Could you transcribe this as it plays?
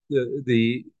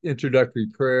the introductory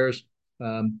prayers,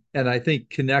 and I think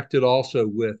connected also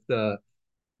with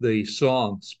the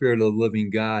song "Spirit of the Living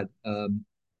God,"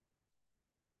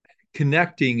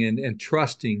 connecting and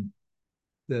trusting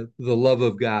the love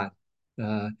of God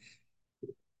uh,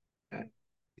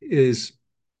 is,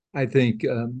 I think,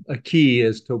 a key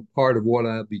as to part of what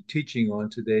I'll be teaching on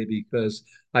today, because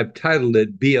I've titled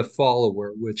it "Be a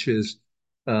Follower," which is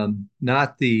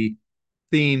not the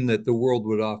theme that the world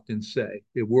would often say.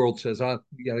 The world says, "Oh,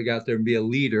 you got to go out there and be a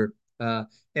leader,"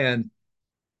 and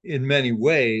in many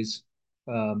ways,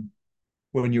 um,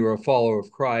 when you're a follower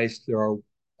of Christ,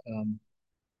 um,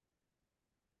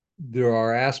 there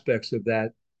are aspects of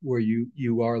that where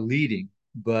you are leading,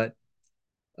 but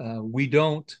we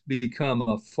don't become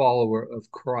a follower of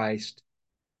Christ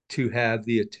to have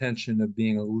the attention of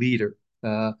being a leader.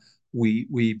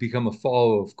 We become a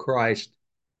follower of Christ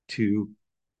to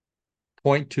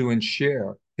point to and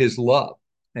share His love,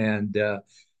 and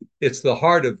it's the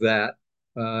heart of that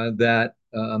that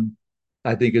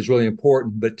I think is really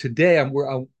important. But today I'm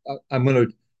going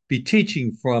to be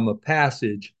teaching from a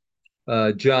passage,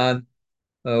 John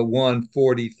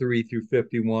 1:43 through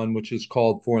 51, which is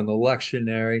called for in the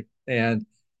lectionary. And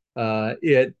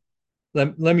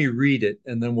let me read it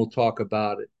and then we'll talk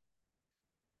about it.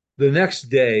 The next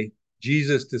day,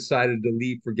 Jesus decided to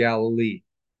leave for Galilee.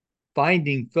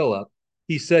 Finding Philip,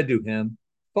 he said to him,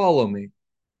 "Follow me."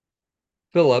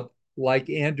 Philip, like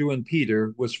Andrew and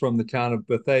Peter, was from the town of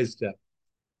Bethsaida.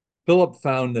 Philip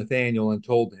found Nathanael and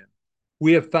told him,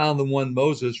 "We have found the one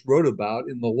Moses wrote about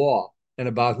in the law, and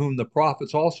about whom the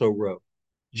prophets also wrote,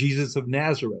 Jesus of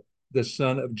Nazareth, the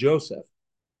son of Joseph."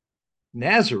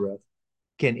 "Nazareth?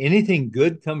 Can anything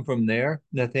good come from there?"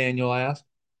 Nathanael asked.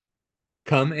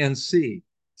 "Come and see,"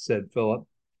 said Philip.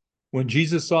 When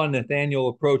Jesus saw Nathanael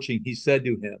approaching, he said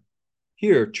to him,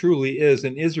 "Here truly is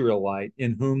an Israelite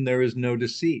in whom there is no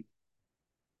deceit."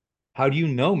 "How do you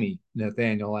know me?"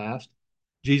 Nathanael asked.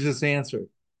 Jesus answered,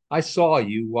 "I saw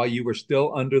you while you were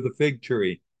still under the fig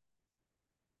tree,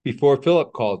 before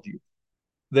Philip called you."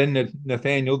 Then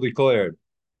Nathanael declared,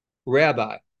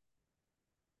 "Rabbi,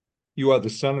 you are the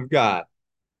Son of God.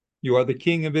 You are the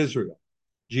King of Israel."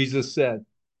 Jesus said,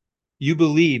 "You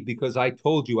believe because I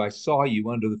told you I saw you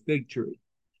under the fig tree.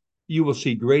 You will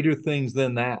see greater things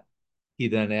than that." He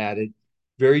then added,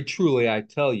 "Very truly I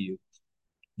tell you,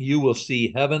 you will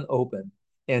see heaven open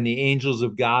and the angels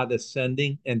of God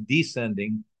ascending and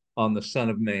descending on the Son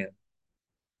of Man."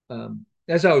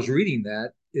 As I was reading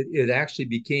that, it actually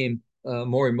became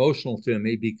more emotional to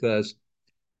me, because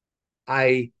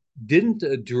I didn't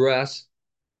address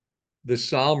the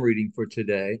psalm reading for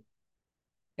today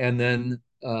and then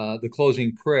the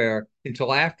closing prayer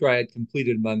until after I had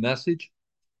completed my message.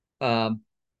 Um,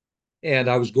 and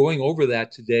I was going over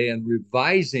that today and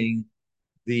revising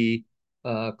the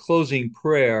closing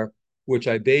prayer, which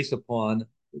I base upon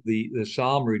the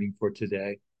psalm reading for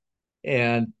today.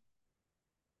 And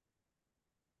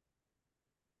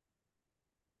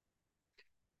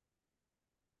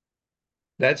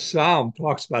that psalm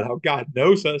talks about how God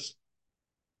knows us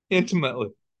intimately,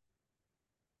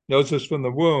 knows us from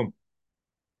the womb.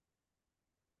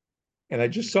 And I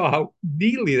just saw how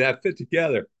neatly that fit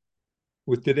together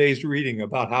with today's reading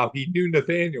about how he knew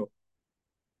Nathaniel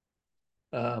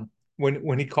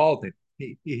when he called him.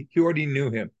 He already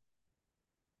knew him.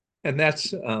 And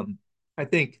that's, I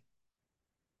think,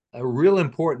 a real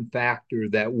important factor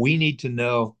that we need to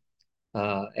know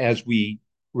as we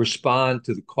respond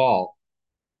to the call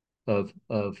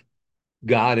of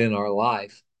God in our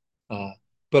life, uh,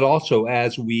 but also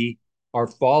as we are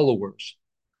followers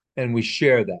and we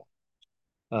share that.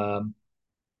 Um,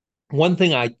 One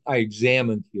thing I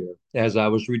examined here as I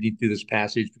was reading through this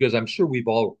passage, because I'm sure we've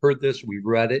all heard this, we've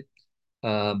read it.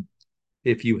 Um,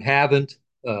 if you haven't,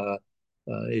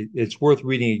 it's worth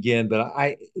reading again. But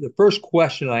the first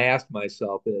question I asked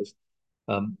myself is,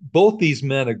 both these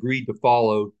men agreed to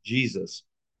follow Jesus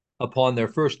upon their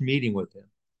first meeting with him,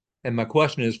 and my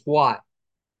question is why?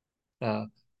 Uh,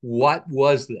 what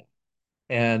was that?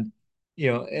 And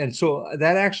and so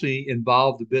that actually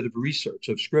involved a bit of research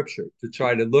of Scripture to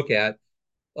try to look at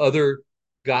other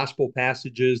gospel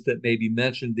passages that maybe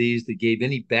mentioned these, that gave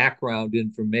any background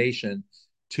information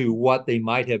to what they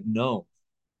might have known.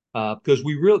 Because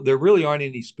there really aren't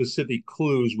any specific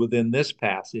clues within this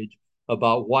passage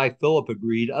about why Philip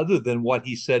agreed, other than what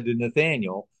he said to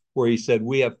Nathanael, where he said,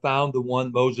 "We have found the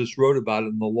one Moses wrote about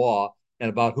in the law, and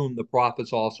about whom the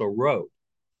prophets also wrote,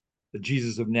 the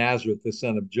Jesus of Nazareth, the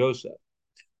son of Joseph."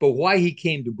 But why he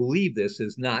came to believe this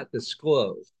is not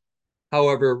disclosed.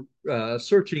 However,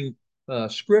 searching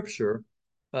Scripture,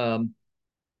 um,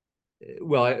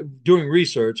 well, doing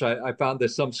research, I found that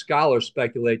some scholars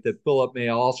speculate that Philip may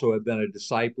also have been a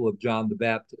disciple of John the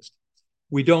Baptist.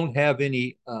 We don't have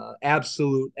any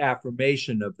absolute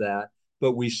affirmation of that,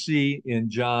 but we see in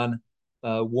John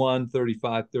 1,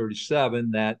 35,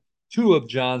 37 that two of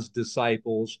John's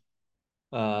disciples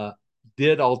uh,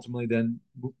 did ultimately then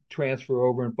transfer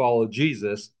over and follow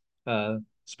Jesus,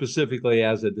 specifically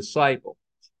as a disciple.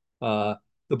 Uh,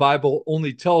 the Bible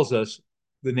only tells us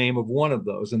the name of one of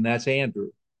those, and that's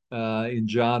Andrew in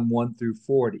John 1 through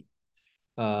 40.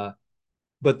 Uh,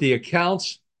 but the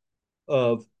accounts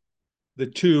of the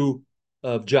two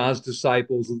of John's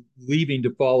disciples leaving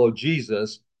to follow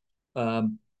Jesus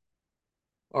um,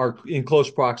 are in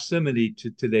close proximity to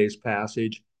today's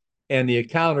passage, and the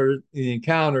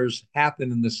encounters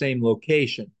happen in the same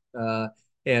location,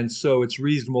 and so it's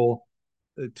reasonable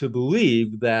to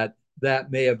believe that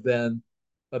that may have been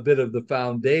a bit of the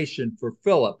foundation for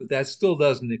Philip, but that still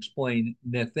doesn't explain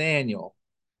Nathaniel.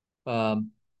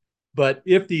 Um, but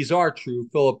if these are true,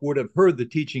 Philip would have heard the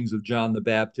teachings of John the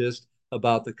Baptist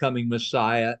about the coming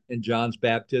Messiah and John's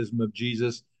baptism of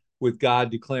Jesus, with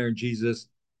God declaring Jesus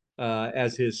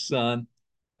as his son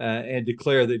and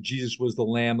declare that Jesus was the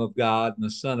Lamb of God and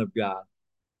the Son of God.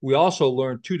 We also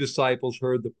learned two disciples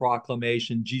heard the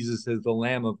proclamation, Jesus is the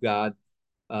Lamb of God,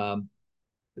 um,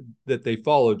 that they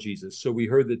followed Jesus. So we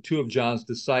heard that two of John's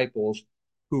disciples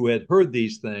who had heard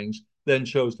these things then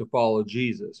chose to follow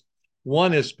Jesus.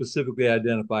 One is specifically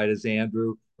identified as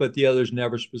Andrew, but the other is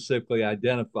never specifically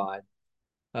identified.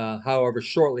 However,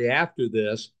 shortly after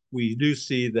this, we do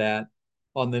see that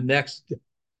on the next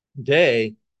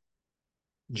day,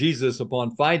 Jesus,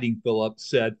 upon finding Philip,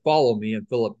 said, "Follow me," and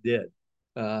Philip did.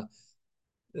 Uh,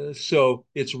 so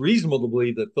it's reasonable to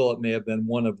believe that Philip may have been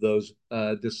one of those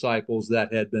disciples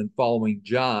that had been following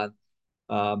John.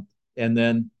 And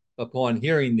then upon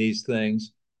hearing these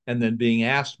things and then being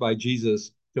asked by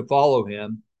Jesus to follow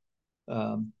him,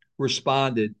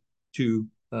 responded to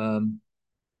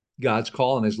God's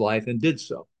call in his life and did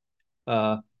so.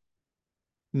 Uh,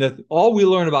 all we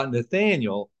learn about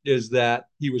Nathaniel is that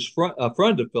he was a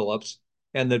friend of Philip's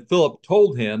and that Philip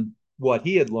told him what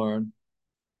he had learned.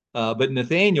 But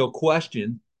Nathaniel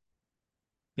questioned,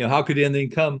 how could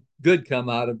anything good come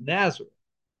out of Nazareth?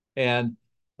 And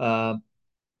uh,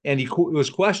 and he was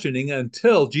questioning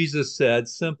until Jesus said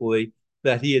simply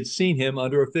that he had seen him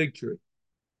under a fig tree.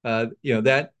 That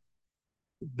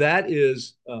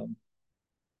is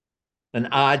an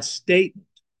odd statement,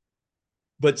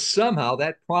 but somehow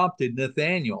that prompted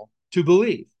Nathaniel to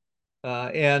believe.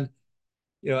 And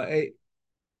you know,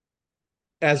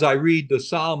 as I read the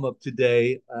Psalm of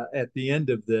today at the end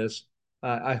of this,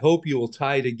 I hope you will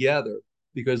tie together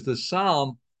because the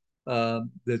Psalm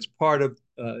that's part of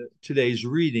today's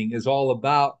reading is all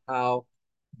about how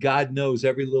God knows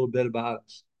every little bit about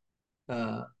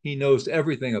us. He knows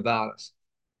everything about us.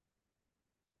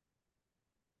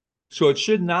 So it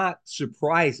should not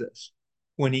surprise us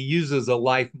when he uses a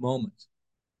life moment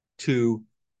to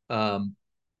um,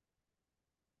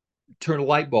 turn a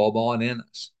light bulb on in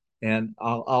us. And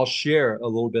I'll share a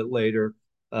little bit later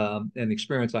an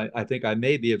experience I think I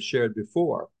maybe have shared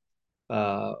before,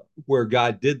 where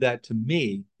God did that to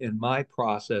me in my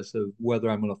process of whether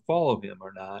I'm going to follow him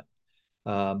or not.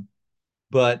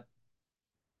 But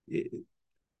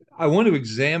I want to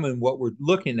examine what we're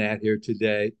looking at here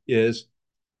today is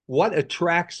what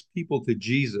attracts people to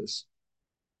Jesus,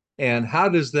 and how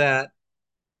does that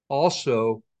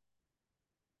also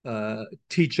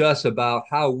teach us about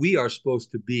how we are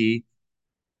supposed to be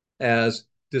as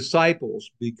disciples,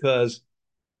 because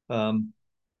um,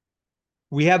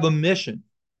 we have a mission.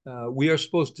 We are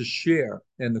supposed to share,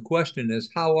 and the question is,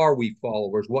 how are we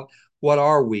followers? What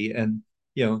are we? And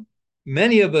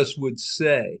many of us would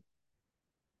say,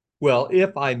 well,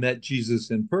 if I met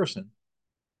Jesus in person,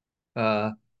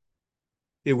 uh,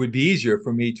 it would be easier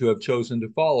for me to have chosen to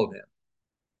follow him.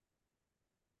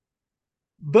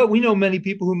 But we know many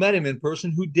people who met him in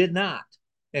person who did not,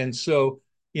 and so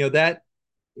that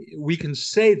we can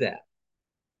say that,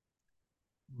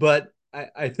 but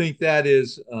I think that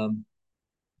is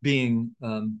being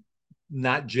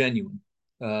not genuine,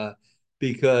 uh,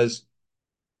 because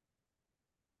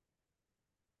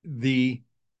the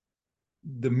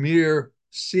the mere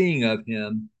seeing of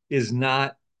him is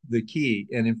not the key.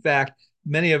 And in fact,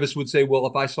 many of us would say, well,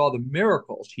 if I saw the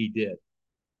miracles he did,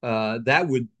 that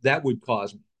would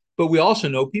cause me. But we also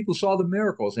know people saw the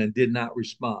miracles and did not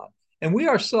respond. And we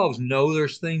ourselves know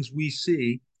there's things we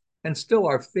see, and still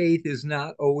our faith is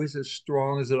not always as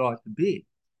strong as it ought to be.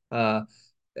 Uh,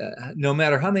 no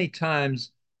matter how many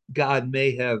times God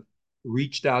may have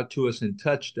reached out to us and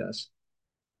touched us,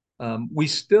 we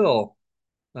still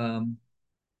um,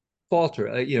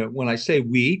 falter. When I say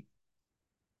we,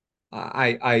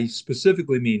 I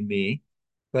specifically mean me,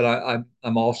 but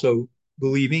I'm also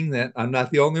believing that I'm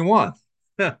not the only one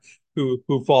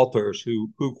who falters,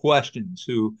 who questions,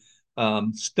 who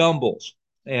stumbles,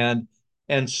 and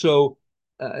so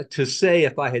to say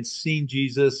if I had seen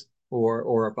Jesus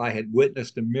or if I had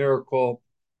witnessed a miracle,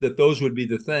 that those would be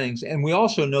the things. And we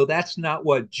also know that's not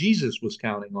what Jesus was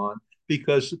counting on,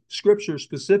 because Scripture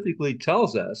specifically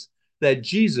tells us that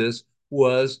Jesus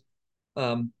was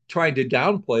trying to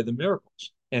downplay the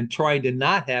miracles and trying to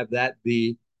not have that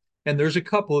be. And there's a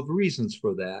couple of reasons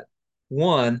for that.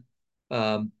 One,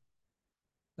 um,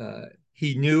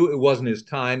 he knew it wasn't his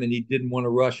time and he didn't want to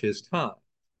rush his time.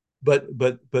 But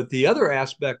the other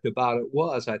aspect about it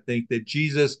was, I think, that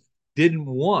Jesus didn't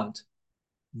want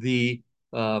the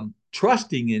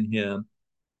trusting in him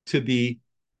to be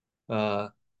uh,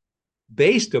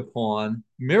 based upon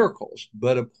miracles,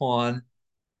 but upon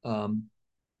um,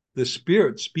 the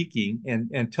Spirit speaking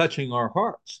and touching our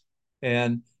hearts.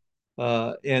 And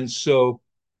so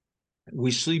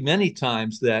we see many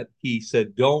times that he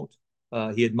said, don't,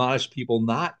 he admonished people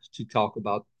not to talk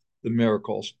about the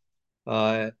miracles.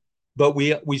 Uh, but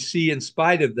we see, in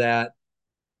spite of that,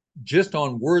 just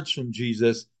on words from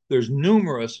Jesus, there's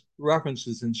numerous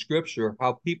references in Scripture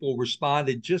how people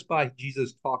responded just by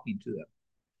Jesus talking to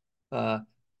them.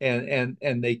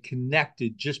 And they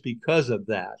connected just because of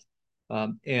that.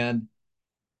 And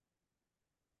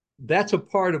that's a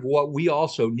part of what we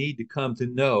also need to come to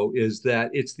know, is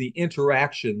that it's the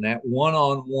interaction, that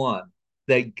one-on-one,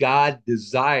 that God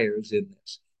desires in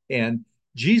this. And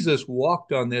Jesus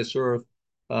walked on this earth.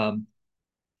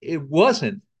 It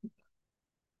wasn't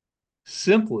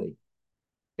simply,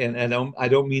 and I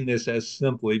don't mean this as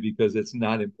simply because it's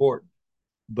not important,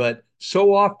 but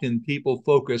so often people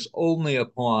focus only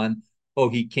upon, oh,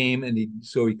 he came and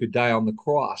so he could die on the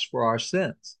cross for our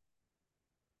sins.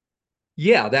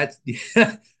 Yeah, that's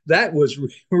that was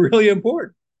really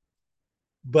important.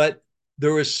 But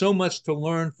there is so much to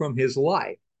learn from his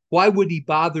life. Why would he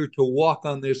bother to walk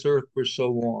on this earth for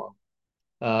so long?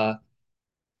 Uh,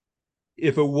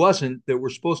 if it wasn't that we're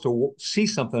supposed to see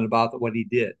something about what he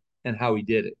did and how he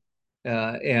did it,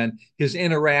 and his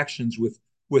interactions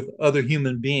with other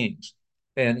human beings,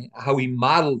 and how he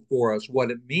modeled for us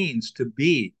what it means to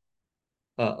be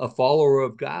a follower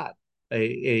of God,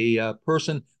 a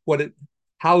person,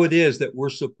 how it is that we're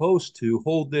supposed to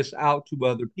hold this out to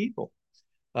other people.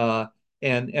 uh,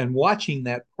 and watching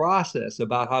that process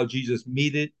about how Jesus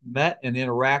met and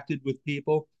interacted with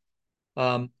people,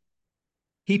 um,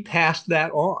 he passed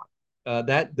that on.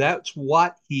 That's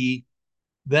what he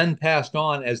then passed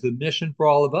on as the mission for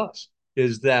all of us.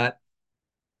 Is that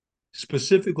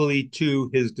specifically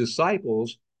to his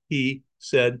disciples? He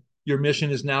said, "Your mission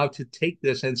is now to take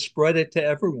this and spread it to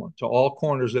everyone, to all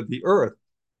corners of the earth."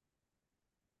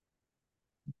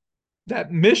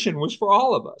 That mission was for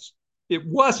all of us. It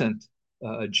wasn't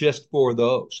just for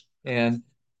those.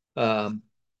 Um,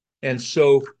 And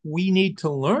so we need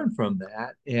to learn from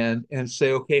that and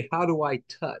say, okay, how do I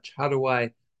touch? How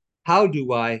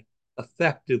do I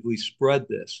effectively spread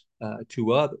this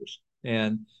to others?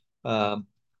 And um,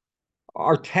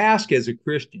 our task as a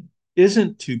Christian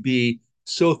isn't to be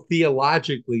so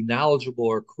theologically knowledgeable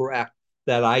or correct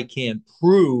that I can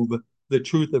prove the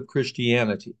truth of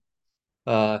Christianity.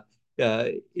 Uh,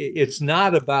 it's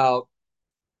not about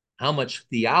how much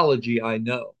theology I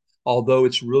know, although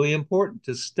it's really important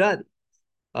to study.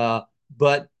 Uh,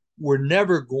 but we're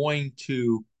never going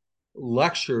to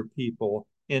lecture people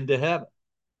into heaven.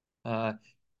 Uh,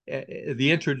 the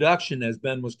introduction, as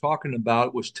Ben was talking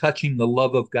about, was touching the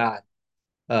love of God,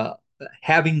 uh,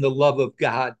 having the love of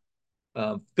God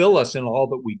fill us in all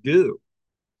that we do.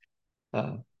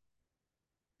 Uh,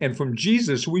 and from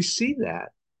Jesus, we see that.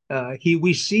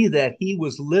 We see that he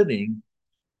was living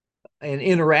and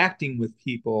interacting with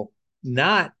people,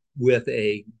 not with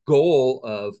a goal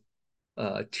of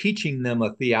teaching them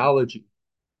a theology,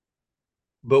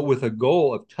 but with a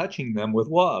goal of touching them with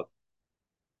love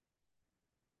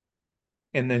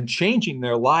and then changing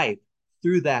their life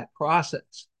through that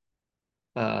process.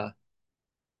 Uh,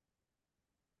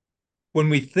 when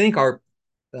we think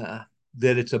that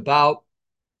it's about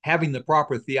having the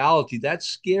proper theology, that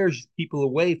scares people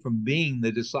away from being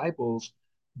the disciples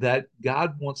that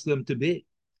God wants them to be.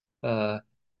 Uh,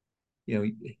 you know,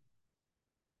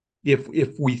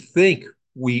 if we think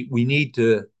we need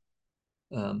to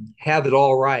have it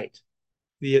all right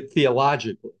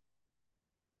theologically,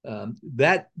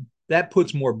 that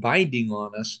puts more binding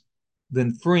on us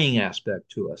than freeing aspect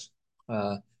to us.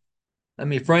 Uh, I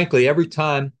mean, frankly, every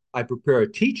time I prepare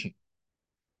a teaching,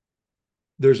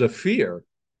 there's a fear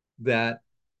that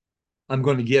I'm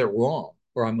going to get it wrong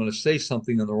or I'm going to say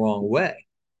something in the wrong way.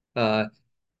 Uh,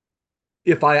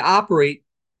 if I operate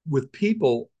with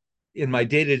people in my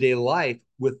day-to-day life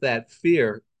with that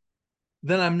fear,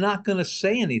 then I'm not going to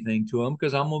say anything to them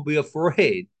because I'm going to be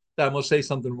afraid that I'm going to say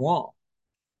something wrong.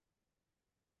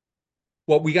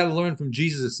 What we got to learn from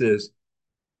Jesus is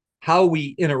how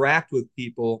we interact with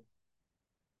people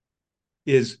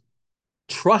is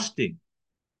trusting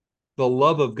the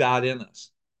love of God in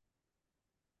us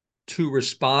to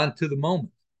respond to the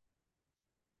moment,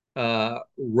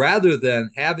 rather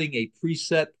than having a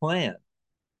preset plan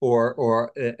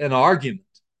or an argument.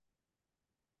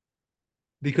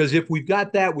 Because if we've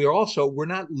got that, we're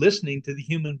not listening to the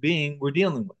human being we're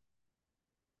dealing with,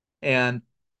 and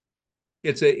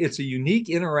it's a unique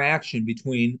interaction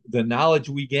between the knowledge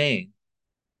we gain,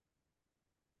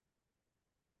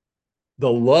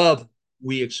 the love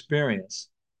we experience,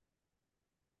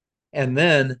 and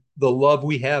then the love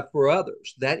we have for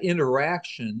others. That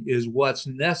interaction is what's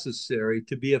necessary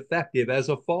to be effective as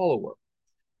a follower.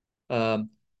 Um,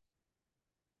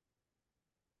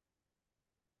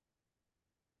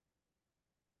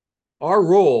 our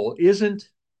role isn't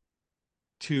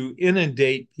to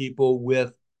inundate people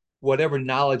with whatever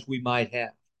knowledge we might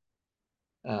have.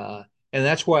 Uh, and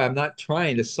that's why I'm not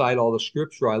trying to cite all the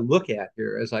scripture I look at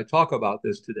here as I talk about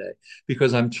this today,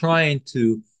 because I'm trying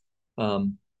to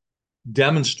um,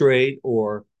 demonstrate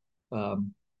or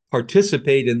um,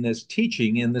 participate in this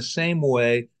teaching in the same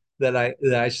way that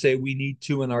I say we need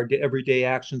to in our everyday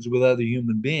actions with other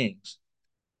human beings.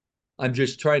 I'm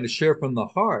just trying to share from the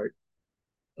heart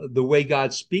the way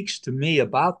God speaks to me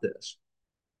about this,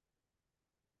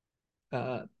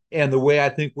 uh, and the way I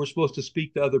think we're supposed to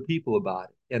speak to other people about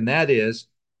it. And that is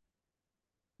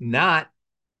not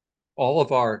all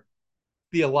of our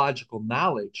theological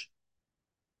knowledge,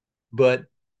 but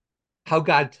how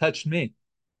God touched me,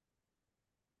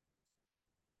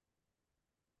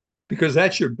 because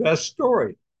that's your best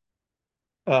story.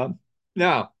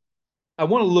 Now, I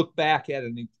want to look back at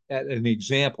an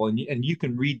example, and you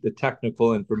can read the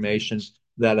technical information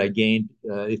that I gained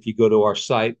if you go to our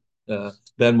site.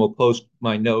 Then we'll post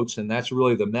my notes, and that's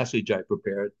really the message I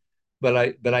prepared.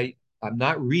 I'm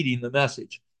not reading the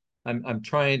message. I'm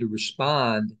trying to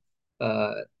respond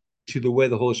uh, to the way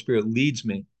the Holy Spirit leads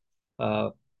me, uh,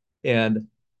 and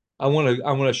I want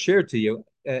to share to you.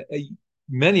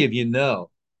 Many of you know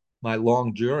my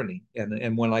long journey,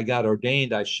 and when I got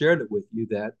ordained, I shared it with you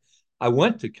that I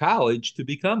went to college to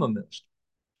become a minister.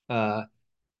 Uh,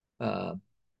 uh,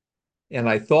 and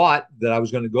I thought that I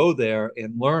was going to go there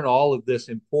and learn all of this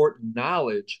important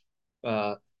knowledge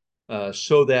uh,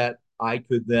 so that I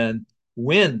could then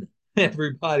win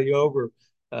everybody over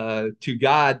to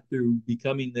God through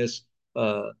becoming this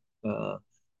uh, uh,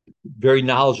 very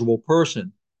knowledgeable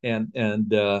person. And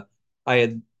I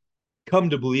had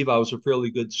come to believe I was a fairly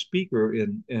good speaker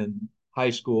in high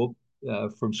school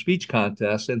from speech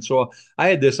contests, and so I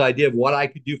had this idea of what I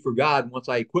could do for God once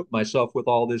I equipped myself with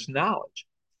all this knowledge.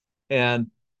 And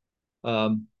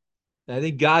um, I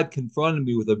think God confronted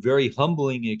me with a very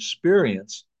humbling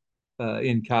experience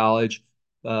in college.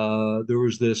 There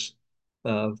was this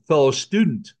fellow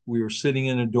student. We were sitting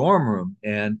in a dorm room,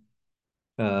 and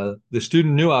the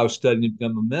student knew I was studying to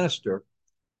become a minister,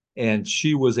 and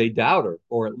she was a doubter,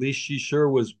 or at least she sure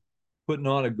was putting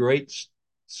on a great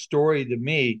story to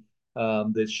me,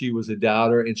 that she was a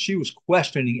doubter, and she was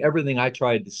questioning everything I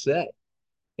tried to say,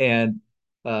 and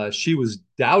she was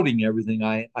doubting everything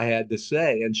I had to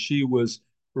say, and she was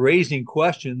raising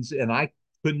questions, and I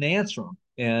couldn't answer them,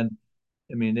 and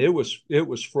I mean it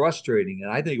was frustrating,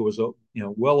 and I think it was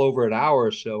well over an hour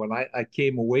or so, and I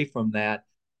came away from that.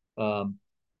 Um,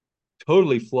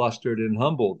 Totally flustered and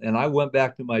humbled. And I went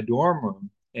back to my dorm room,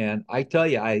 and I tell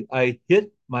you, I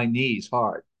hit my knees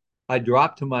hard. I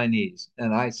dropped to my knees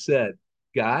and I said,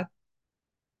 God,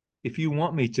 if you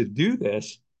want me to do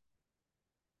this,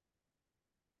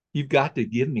 you've got to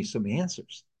give me some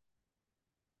answers.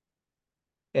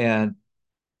 And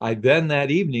I then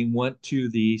that evening went to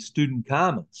the student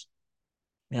commons,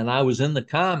 and I was in the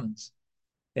commons,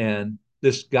 and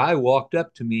this guy walked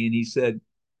up to me and he said,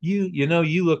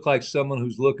 you look like someone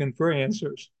who's looking for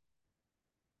answers.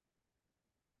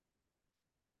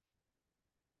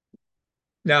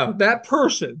 Now, that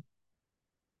person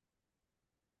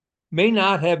may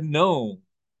not have known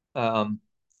um,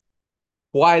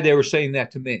 why they were saying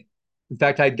that to me. In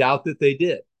fact, I doubt that they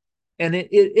did. And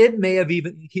it may have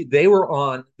even, they were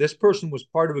on, this person was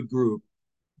part of a group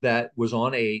that was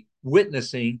on a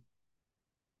witnessing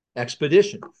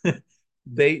expedition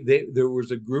there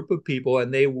was a group of people,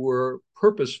 and they were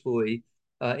purposefully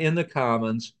in the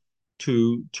Commons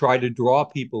to try to draw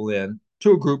people in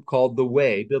to a group called the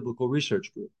Way Biblical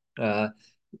Research Group. Uh,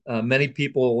 Many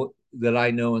people that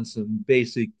I know in some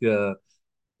basic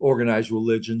organized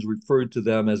religions referred to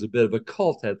them as a bit of a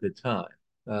cult at the time.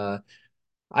 Uh,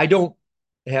 I don't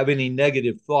have any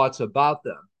negative thoughts about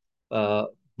them. Uh,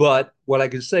 but what I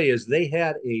can say is they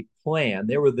had a plan.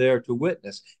 They were there to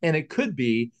witness. And it could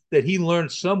be that he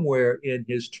learned somewhere in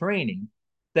his training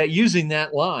that using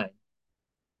that line,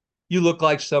 you look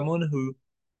like someone who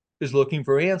is looking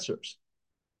for answers,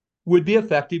 would be an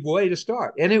effective way to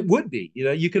start. And it would be,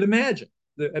 you can imagine.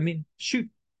 I mean, shoot,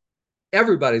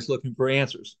 everybody's looking for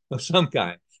answers of some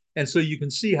kind. And so you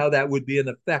can see how that would be an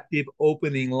effective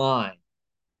opening line.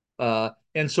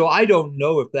 And so I don't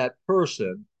know if that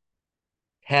person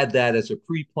had that as a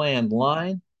pre-planned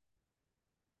line,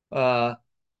 uh,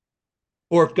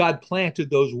 or if God planted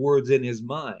those words in his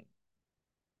mind.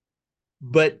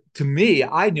 But to me,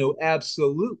 I knew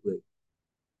absolutely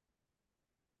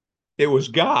it was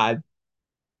God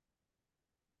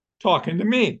talking to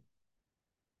me.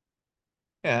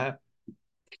 Uh,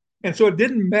 and so it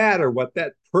didn't matter what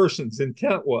that person's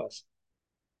intent was.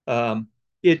 Um,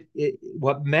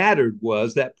 what mattered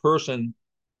was that person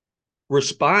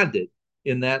responded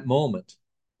in that moment,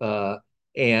 uh,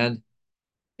 and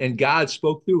and God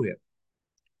spoke through him.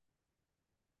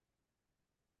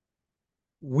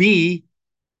 We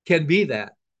can be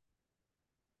that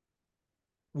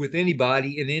with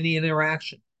anybody in any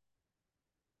interaction,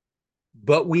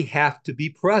 but we have to be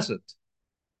present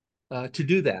to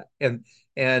do that.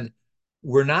 And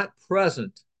we're not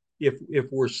present if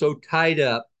we're so tied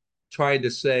up trying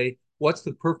to say what's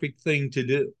the perfect thing to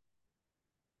do.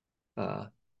 Uh,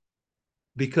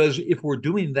 because if we're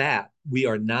doing that, we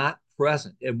are not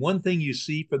present. And one thing you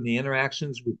see from the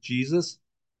interactions with Jesus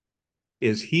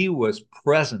is he was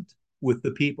present with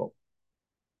the people.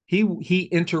 He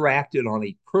interacted on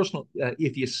a personal.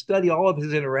 If you study all of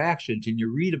his interactions and you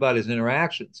read about his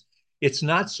interactions, it's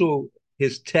not so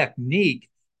his technique,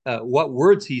 what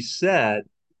words he said.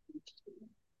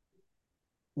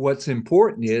 What's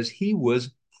important is he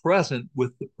was present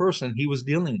with the person he was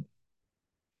dealing with,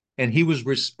 and he was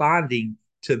responding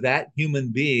to that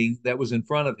human being that was in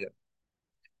front of him.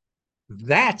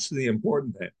 That's the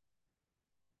important thing.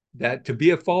 That to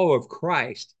be a follower of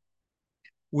Christ,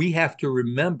 we have to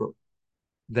remember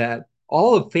that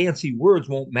all of fancy words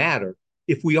won't matter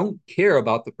if we don't care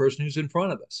about the person who's in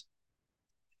front of us.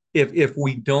 If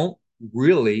we don't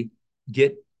really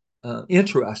get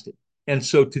interested, and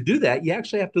so to do that, you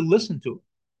actually have to listen to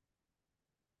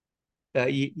them.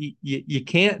 You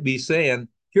can't be saying,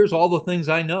 "Here's all the things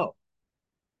I know,"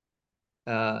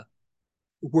 uh,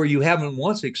 where you haven't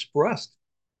once expressed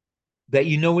that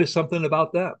you know something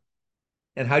about them.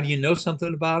 And how do you know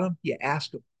something about them? You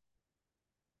ask them.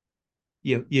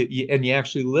 And you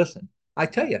actually listen. I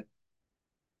tell you,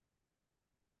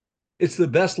 it's the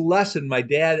best lesson my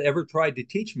dad ever tried to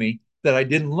teach me that I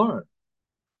didn't learn.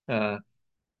 Uh,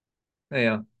 you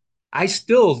know, I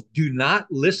still do not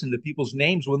listen to people's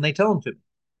names when they tell them to me.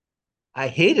 I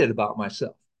hate it about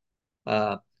myself.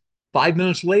 Uh, 5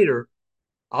 minutes later,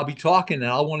 I'll be talking and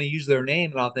I'll want to use their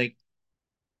name, and I'll think,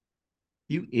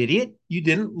 "You idiot! You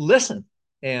didn't listen."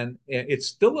 And it's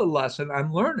still a lesson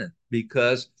I'm learning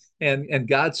because and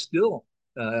God's still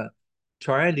uh,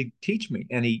 trying to teach me.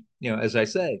 And he, as I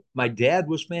say, my dad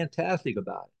was fantastic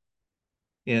about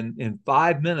it. In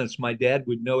 5 minutes, my dad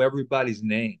would know everybody's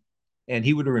name, and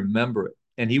he would remember it,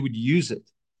 and he would use it.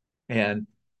 And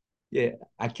yeah,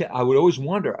 I would always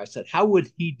wonder. I said, how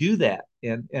would he do that?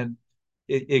 And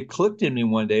it clicked in me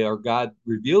one day, or God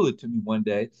revealed it to me one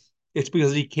day. It's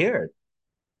because he cared.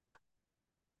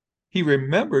 He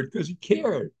remembered because he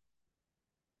cared.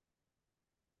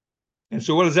 And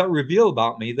so, what does that reveal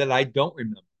about me that I don't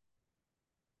remember?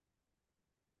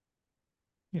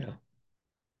 Yeah.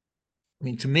 I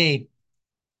mean, to me,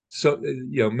 so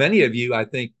many of you, I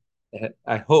think,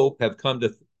 I hope, have come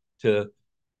to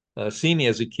see me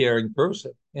as a caring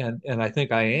person, and I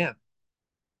think I am.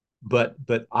 But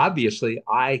obviously,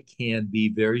 I can be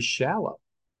very shallow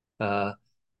uh,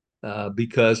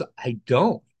 because I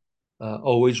don't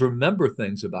always remember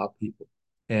things about people,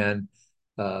 and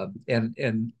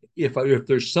if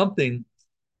there's something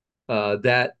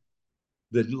that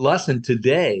the lesson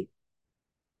today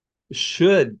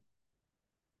should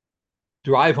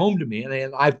drive home to me,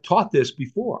 and I've taught this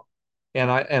before,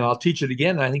 and I'll teach it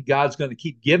again. And I think God's going to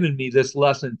keep giving me this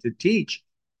lesson to teach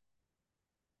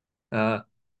uh,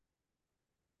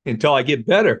 until I get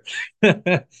better.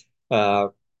 uh,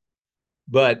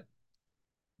 but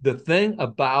the thing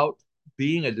about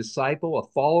being a disciple, a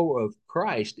follower of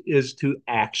Christ, is to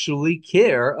actually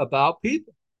care about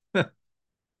people.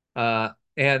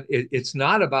 And it's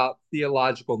not about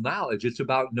theological knowledge. It's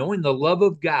about knowing the love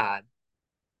of God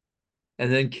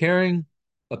and then caring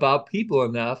about people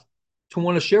enough to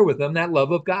want to share with them that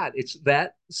love of God. It's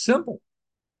that simple.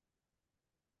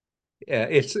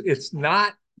 It's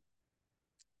not,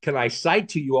 can I cite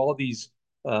to you all these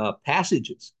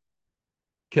passages?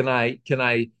 Can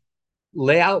I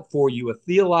lay out for you a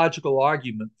theological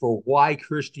argument for why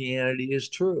Christianity is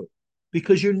true?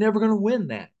 Because you're never going to win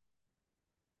that.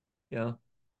 You know,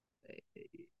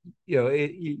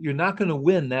 you're not going to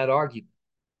win that argument.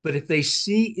 But if they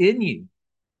see in you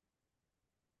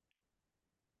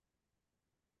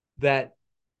that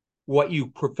what you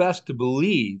profess to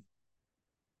believe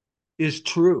is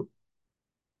true,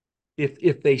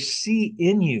 if they see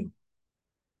in you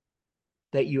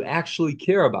that you actually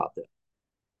care about them,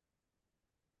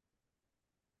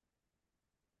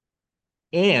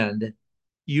 and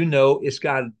it's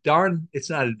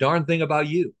not a darn thing about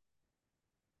you.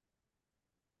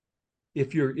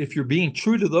 If you're being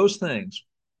true to those things,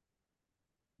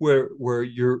 where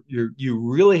you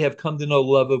really have come to know the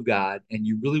love of God and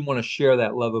you really want to share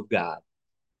that love of God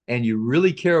and you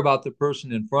really care about the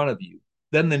person in front of you,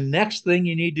 then the next thing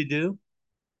you need to do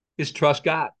is trust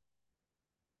God,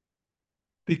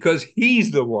 because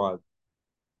he's the one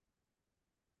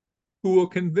who will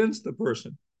convince the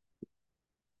person,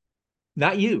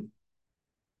 not you.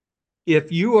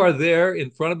 If you are there in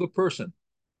front of a person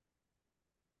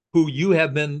who you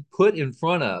have been put in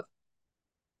front of,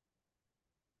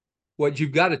 what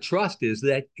you've got to trust is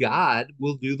that God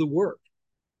will do the work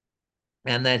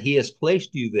and that he has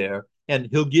placed you there, and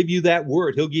he'll give you that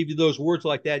word. He'll give you those words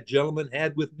like that gentleman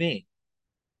had with me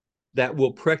that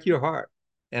will prick your heart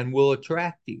and will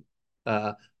attract you.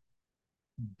 Uh,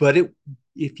 but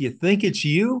if you think it's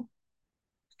you,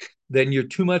 then you're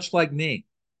too much like me.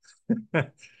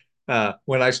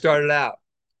 When I started out,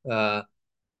 uh,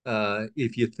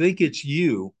 if you think it's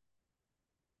you,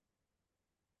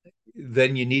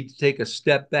 then you need to take a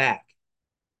step back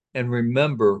and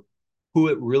remember who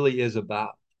it really is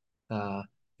about. Uh,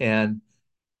 and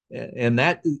and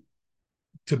that,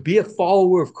 to be a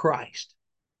follower of Christ,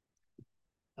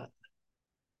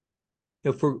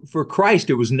 for Christ,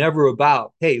 it was never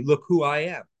about, hey, look who I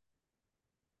am.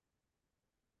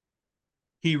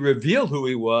 He revealed who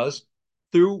he was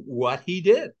through what he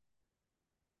did.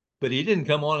 But he didn't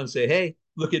come on and say, hey,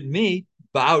 look at me,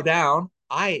 bow down.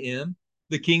 I am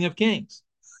the King of Kings.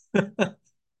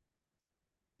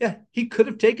 Yeah, he could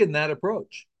have taken that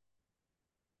approach.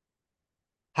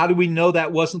 How do we know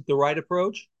that wasn't the right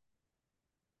approach?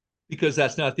 Because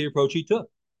that's not the approach he took.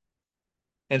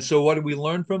 And so, what do we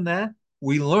learn from that?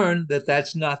 We learn that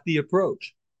that's not the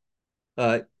approach.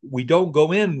 We don't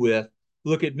go in with,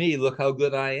 look at me, look how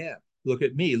good I am. Look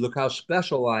at me, look how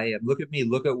special I am. Look at me,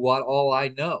 look at what all I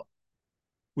know.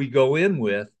 We go in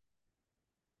with,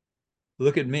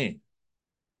 look at me.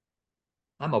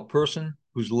 I'm a person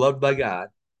who's loved by God.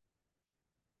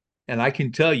 And I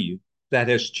can tell you that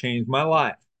has changed my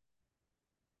life.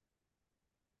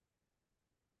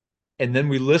 And then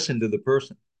we listen to the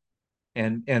person,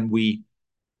 and we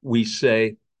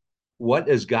say, what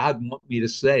does God want me to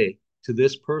say to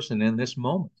this person in this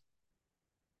moment?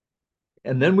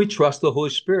 And then we trust the Holy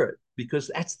Spirit,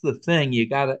 because that's the thing. You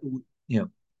gotta,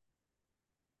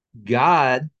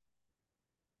 God,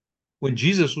 when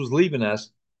Jesus was leaving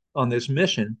us on this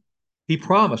mission, he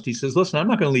promised, he says, listen, I'm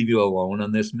not going to leave you alone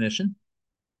on this mission.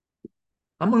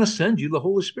 I'm going to send you the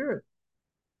Holy Spirit.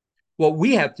 What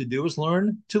we have to do is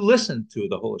learn to listen to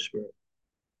the Holy Spirit.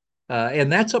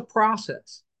 And that's a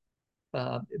process.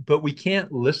 But we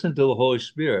can't listen to the Holy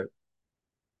Spirit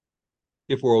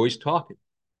if we're always talking.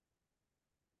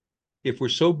 If we're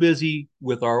so busy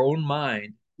with our own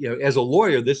mind, as a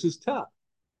lawyer, this is tough.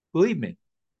 Believe me.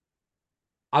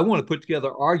 I want to put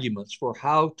together arguments for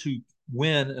how to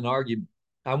win an argument.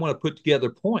 I want to put together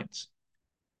points.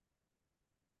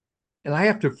 And I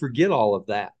have to forget all of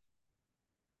that.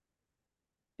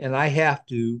 And I have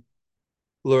to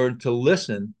learn to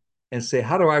listen and say,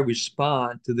 how do I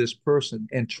respond to this person,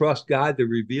 and trust God to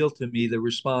reveal to me the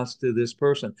response to this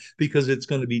person, because it's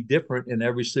going to be different in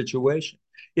every situation.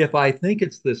 If I think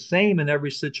it's the same in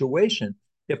every situation,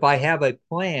 if I have a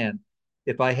plan,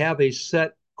 if I have a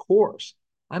set course,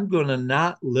 I'm going to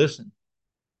not listen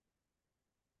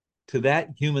to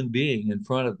that human being in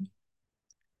front of me.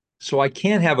 So I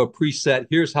can't have a preset,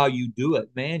 here's how you do it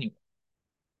manual.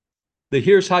 The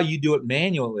here's how you do it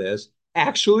manual is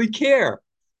actually care.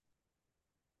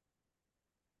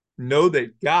 Know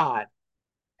that God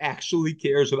actually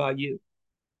cares about you.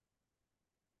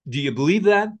 Do you believe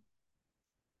that?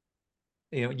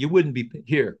 You wouldn't be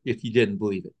here if you didn't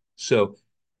believe it. So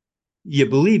you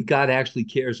believe God actually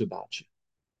cares about you.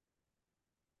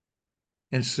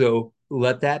 And so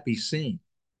let that be seen.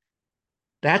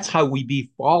 That's how we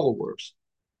be followers.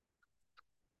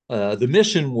 The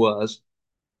mission was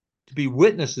to be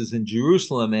witnesses in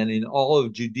Jerusalem and in all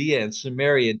of Judea and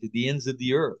Samaria and to the ends of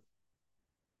the earth.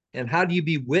 And how do you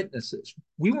be witnesses?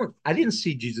 I didn't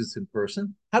see Jesus in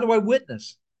person. How do I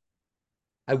witness?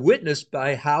 I witnessed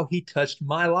by how he touched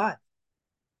my life.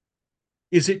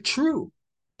 Is it true?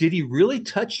 Did he really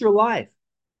touch your life?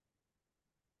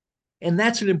 And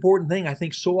that's an important thing I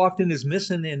think so often is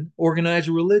missing in organized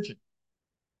religion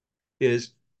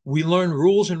is we learn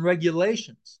rules and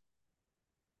regulations,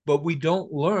 but we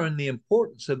don't learn the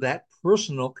importance of that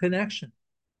personal connection,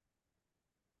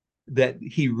 that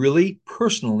he really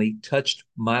personally touched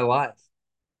my life.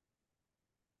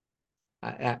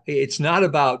 It's not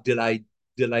about did I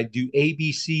do A,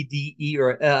 B, C, D, E,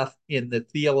 or F in the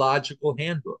theological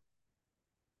handbook.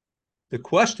 The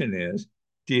question is,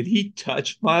 did he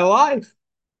touch my life?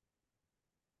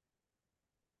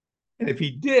 And if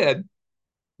he did,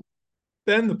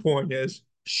 then the point is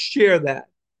share that.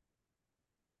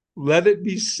 Let it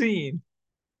be seen.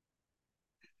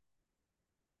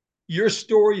 Your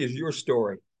story is your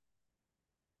story.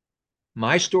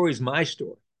 My story is my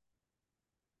story.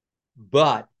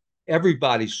 But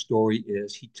everybody's story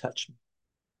is he touched me.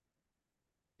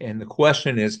 And the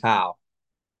question is how.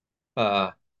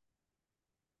 Uh,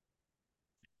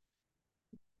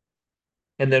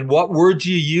 and then what words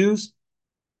you use?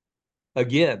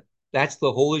 Again, that's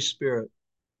the Holy Spirit.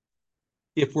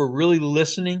 If we're really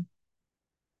listening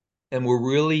and we're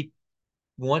really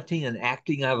wanting and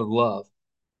acting out of love,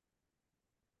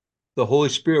 the Holy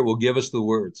Spirit will give us the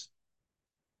words.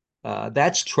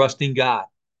 That's trusting God.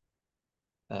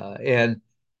 And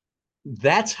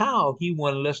that's how he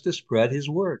wanted us to spread his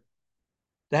word.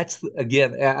 That's,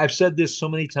 again, I've said this so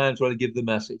many times when I give the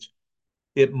message.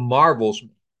 It marvels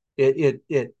me.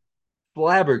 It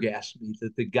flabbergasts me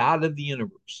that the God of the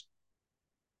universe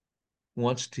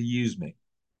wants to use me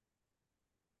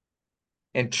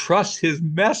and trust his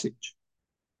message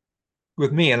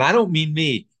with me. And I don't mean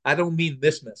me. I don't mean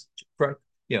this message.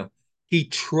 You know, he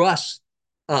trusts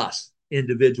us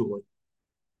individually.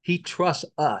 He trusts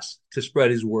us to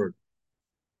spread his word.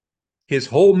 His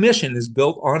whole mission is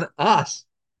built on us.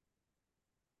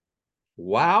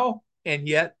 Wow. And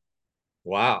yet,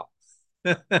 wow.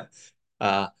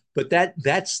 But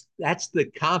that's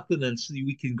the confidence that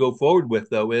we can go forward with,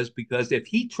 though, is because if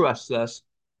he trusts us,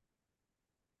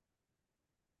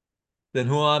 then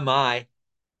who am I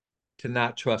to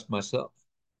not trust myself?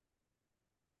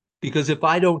 Because if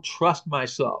I don't trust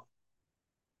myself,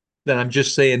 then I'm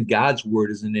just saying God's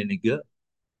word isn't any good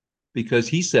because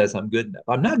he says I'm good enough.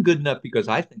 I'm not good enough because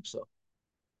I think so.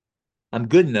 I'm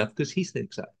good enough because he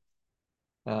thinks so.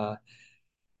 Uh,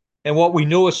 and what we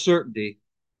know with certainty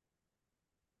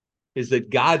is that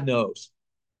God knows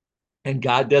and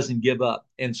God doesn't give up.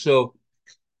 And so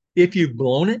if you've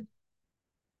blown it,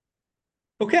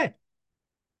 okay,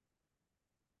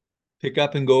 pick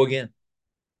up and go again.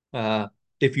 Uh,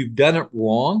 if you've done it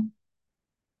wrong,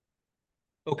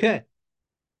 okay,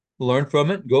 learn from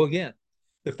it and go again.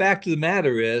 The fact of the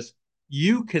matter is,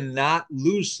 you cannot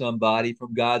lose somebody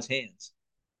from God's hands.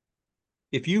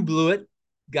 If you blew it,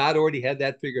 God already had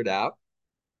that figured out,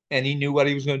 and he knew what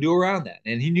he was going to do around that.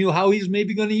 And he knew how he's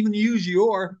maybe going to even use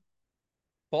your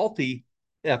faulty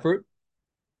effort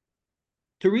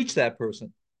to reach that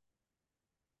person.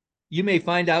 You may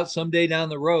find out someday down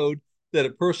the road that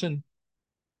a person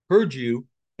heard you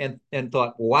and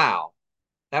thought, wow,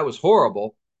 that was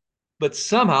horrible. But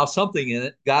somehow something in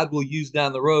it God will use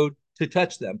down the road to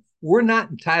touch them. We're not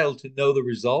entitled to know the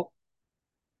result.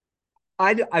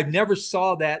 I never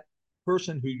saw that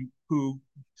person who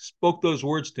spoke those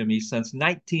words to me since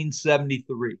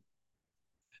 1973.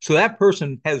 So that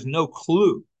person has no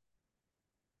clue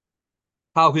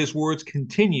how his words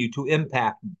continue to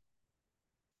impact me.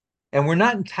 And we're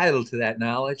not entitled to that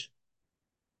knowledge.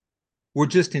 We're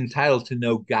just entitled to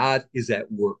know God is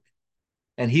at work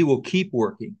and he will keep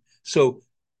working. So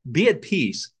be at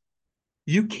peace.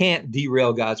 You can't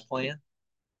derail God's plan.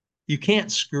 You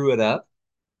can't screw it up.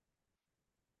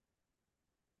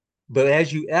 But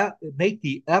as you make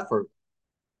the effort,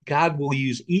 God will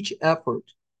use each effort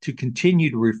to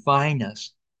continue to refine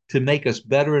us, to make us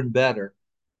better and better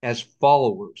as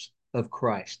followers of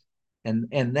Christ. And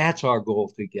that's our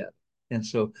goal together. And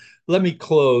so let me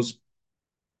close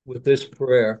with this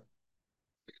prayer.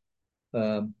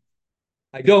 Um,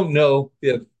 I don't know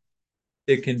if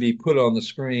it can be put on the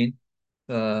screen.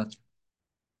 Uh,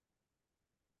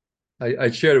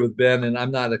 I shared it with Ben, and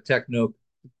I'm not a techno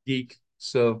geek,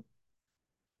 so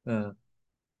uh,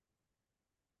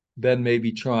 Ben may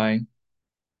be trying.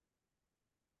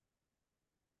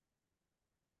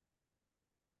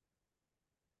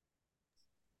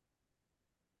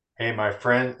 Hey, my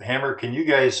friend Hammer, can you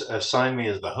guys assign me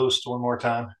as the host one more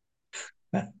time?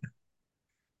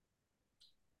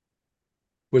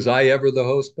 Was I ever the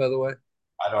host, by the way?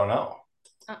 I don't know.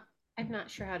 Uh, I'm not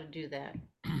sure how to do that.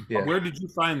 Yeah. Where did you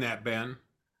find that, Ben?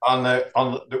 On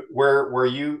the where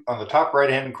you on the top right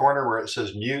hand corner where it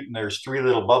says mute and there's three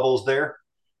little bubbles there,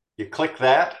 you click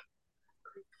that.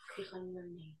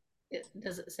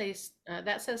 Does it say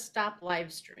that says stop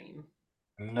live stream?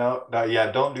 No, no,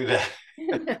 yeah, don't do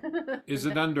that. Is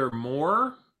it under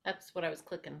more? That's what I was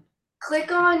clicking.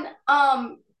 Click on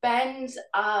Ben's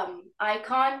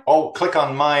icon. Oh, click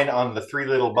on mine on the three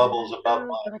little bubbles above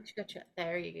mine. Gotcha.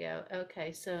 There you go.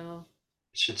 Okay, so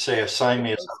It should say assign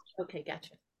me as. okay,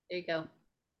 gotcha. There you go.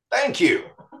 Thank you.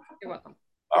 You're welcome.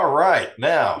 All right,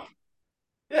 now,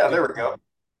 yeah, there we go.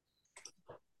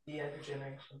 The younger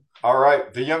generation. All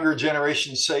right, the younger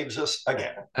generation saves us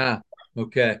again.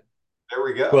 Okay. There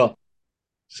we go. Well,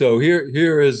 so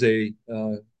here is a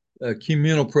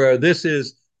communal prayer. This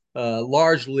is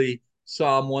largely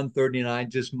Psalm 139,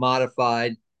 just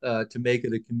modified to make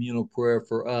it a communal prayer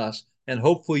for us. And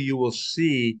hopefully you will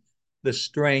see the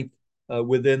strength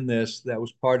within this that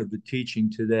was part of the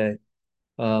teaching today.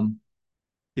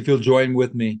 If you'll join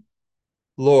with me,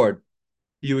 Lord,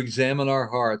 you examine our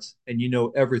hearts and you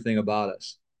know everything about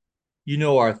us. You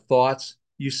know our thoughts.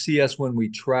 You see us when we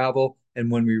travel and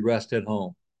when we rest at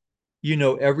home. You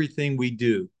know everything we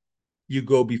do. You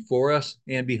go before us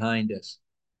and behind us.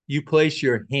 You place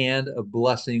your hand of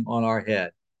blessing on our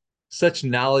head. Such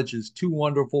knowledge is too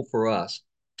wonderful for us,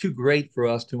 too great for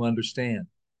us to understand.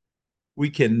 We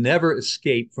can never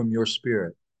escape from your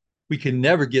spirit. We can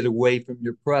never get away from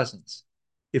your presence.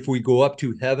 If we go up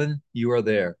to heaven, you are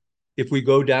there. If we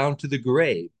go down to the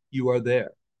grave, you are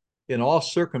there. In all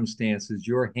circumstances,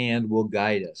 your hand will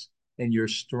guide us and your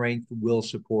strength will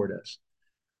support us.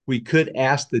 We could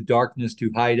ask the darkness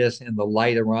to hide us and the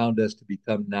light around us to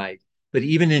become night. But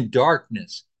even in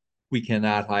darkness, we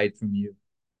cannot hide from you.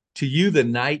 To you, the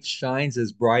night shines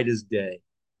as bright as day.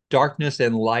 Darkness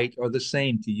and light are the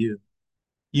same to you.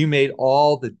 You made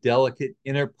all the delicate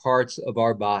inner parts of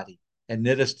our body and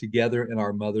knit us together in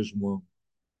our mother's womb.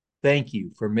 Thank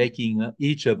you for making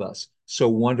each of us so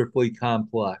wonderfully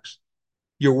complex.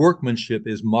 Your workmanship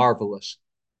is marvelous.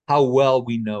 How well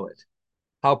we know it.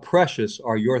 How precious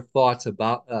are your thoughts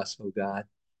about us, O God.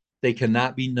 They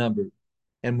cannot be numbered.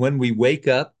 And when we wake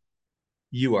up,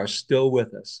 you are still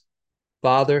with us.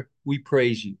 Father, we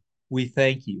praise you, we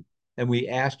thank you, and we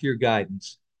ask your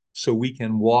guidance so we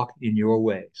can walk in your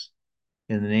ways.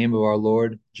 In the name of our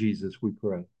Lord Jesus, we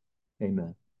pray.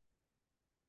 Amen.